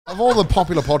Of all the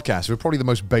popular podcasts, we're probably the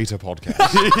most beta podcast.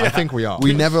 I think we are.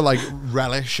 We never like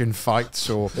relish in fights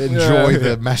or enjoy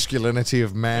the masculinity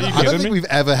of men. I don't think we've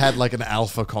ever had like an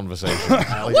alpha conversation.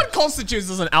 What constitutes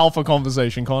as an alpha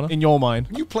conversation, Connor, in your mind?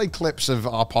 You play clips of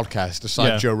our podcast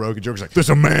aside Joe Rogan jokes like,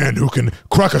 there's a man who can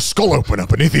crack a skull open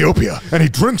up in Ethiopia and he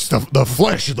drinks the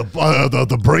flesh,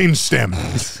 the brain stem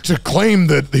to claim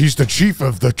that he's the chief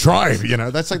of the tribe. You know,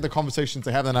 that's like the conversations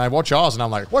they have. And I watch ours and I'm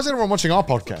like, why is everyone watching our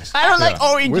podcast? I don't like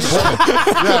orange.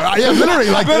 yeah, literally,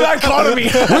 like the economy.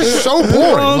 We're so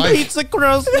boring. Like, pizza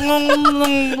crust.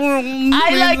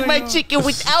 I like my chicken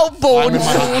without bones.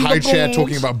 I'm in my high chair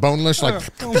talking about boneless. Like,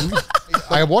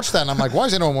 I watched that and I'm like, why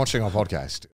is anyone watching our podcast?